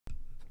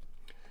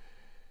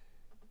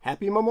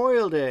Happy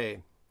Memorial Day!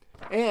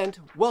 And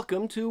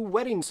welcome to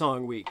Wedding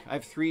Song Week. I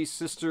have three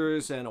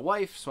sisters and a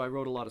wife, so I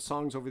wrote a lot of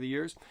songs over the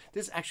years.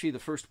 This is actually the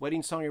first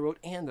wedding song I wrote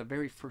and the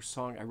very first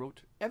song I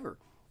wrote ever.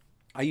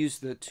 I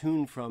used the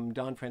tune from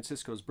Don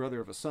Francisco's Brother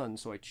of a Son,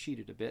 so I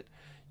cheated a bit.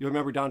 You'll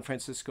remember Don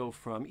Francisco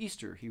from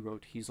Easter. He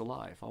wrote He's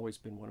Alive, always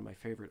been one of my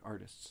favorite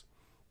artists.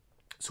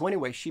 So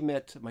anyway,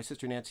 my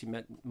sister Nancy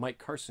met Mike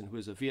Carson, who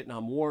is a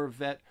Vietnam War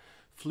vet,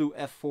 flew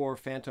F-4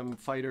 Phantom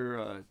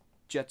fighter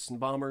jets and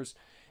bombers,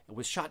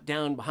 was shot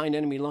down behind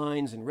enemy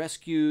lines and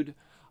rescued.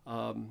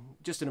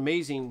 Just an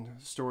amazing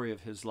story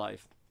of his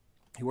life.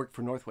 He worked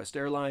for Northwest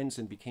Airlines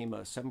and became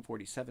a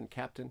 747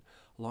 captain.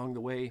 Along the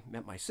way,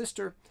 met my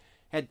sister,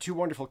 had two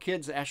wonderful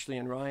kids, Ashley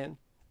and Ryan.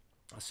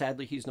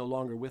 Sadly, he's no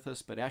longer with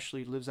us, but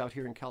Ashley lives out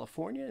here in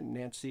California, and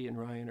Nancy and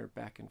Ryan are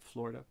back in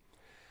Florida.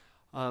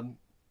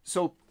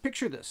 So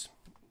picture this.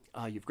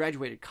 You've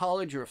graduated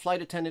college, you're a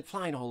flight attendant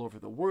flying all over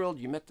the world,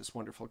 you met this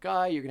wonderful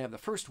guy, you're going to have the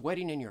first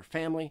wedding in your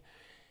family,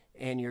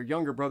 and your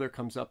younger brother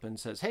comes up and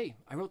says, "Hey,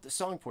 I wrote this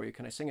song for you.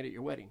 Can I sing it at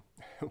your wedding?"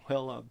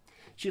 Well,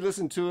 she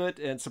listened to it,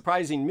 and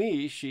surprising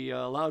me, she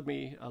allowed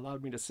me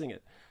to sing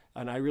it.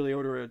 And I really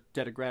owe her a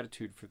debt of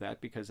gratitude for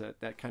that, because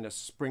that kind of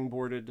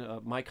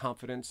springboarded my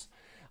confidence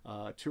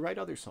to write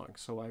other songs.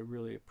 So I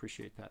really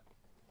appreciate that.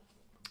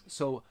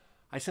 So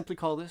I simply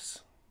call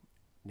this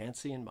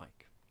Nancy and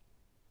Mike.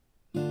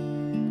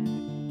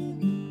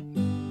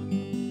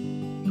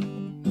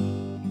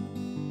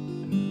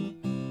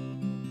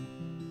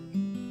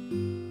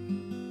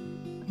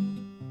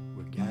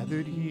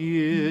 Gathered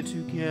here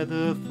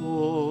together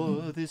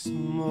for this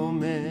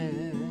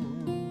moment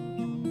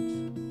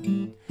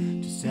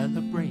to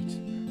celebrate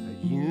a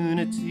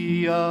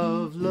unity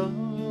of love.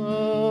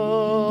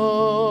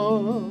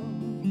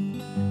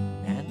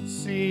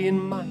 Nancy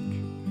and Mike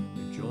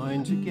are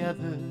joined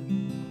together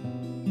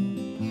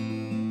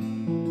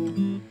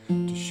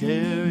to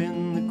share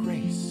in the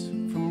grace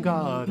from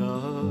God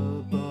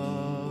above.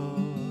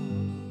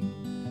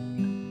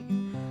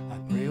 I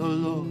pray, oh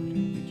Lord,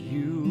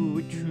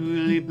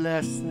 truly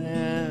bless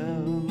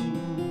them,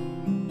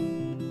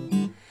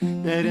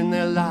 that in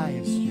their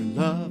lives your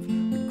love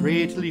would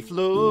greatly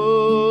flow.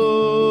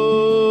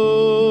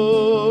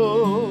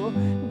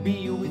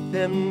 Be with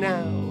them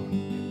now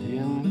and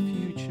in the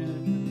future,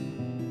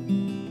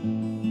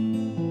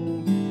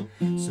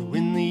 so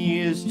in the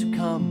years to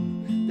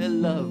come their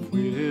love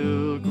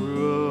will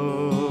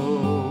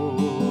grow.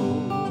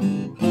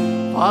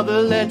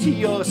 Father, let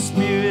your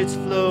spirits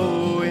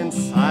flow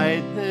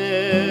inside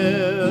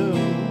them.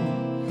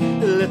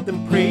 Let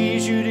them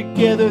praise you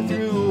together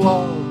through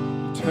all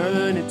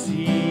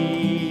eternity.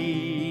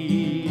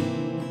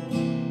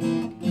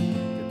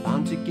 They're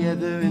bound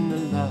together in the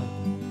love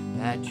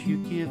that you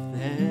give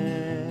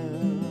them.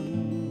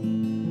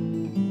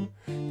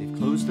 They've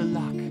closed the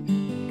lock,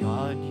 and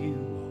God, you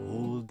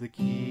hold the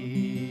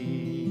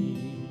key.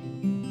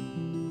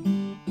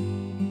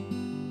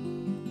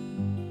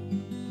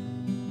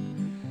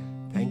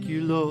 Thank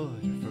you,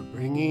 Lord, for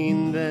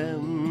bringing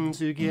them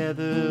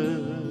together,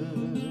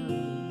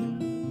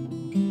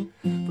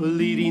 for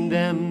leading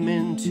them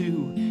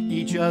into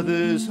each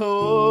other's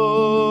home.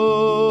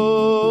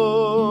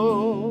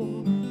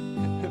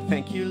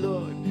 Thank you,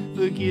 Lord,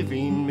 for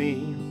giving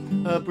me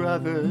a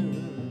brother.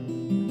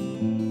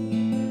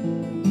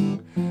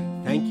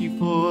 Thank you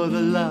for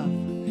the love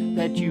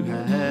that you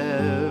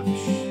have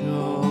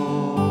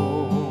shown.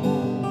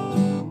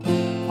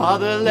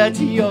 Father, let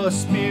your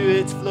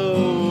spirits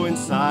flow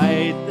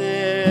inside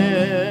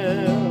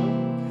them.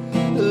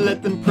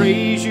 Let them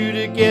praise you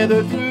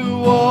together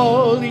through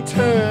all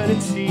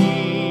eternity.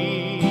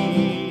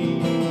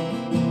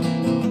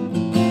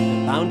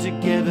 Bound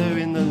together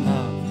in the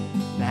love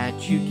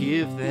that you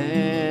give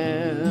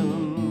them.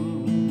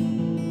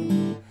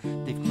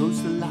 They've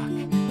closed the lock,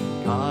 and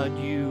God,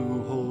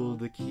 you hold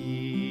the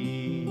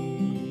key.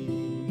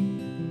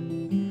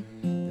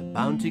 They're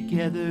bound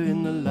together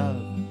in the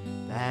love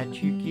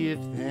that you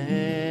give them.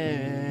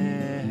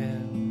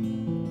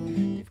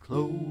 They've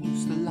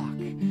closed the lock,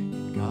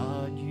 and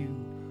God, you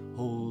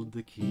hold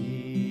the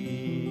key.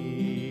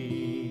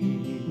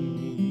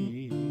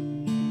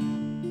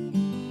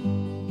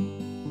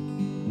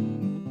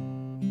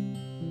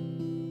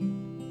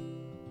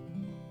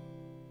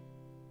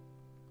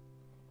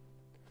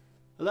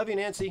 I love you,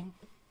 Nancy.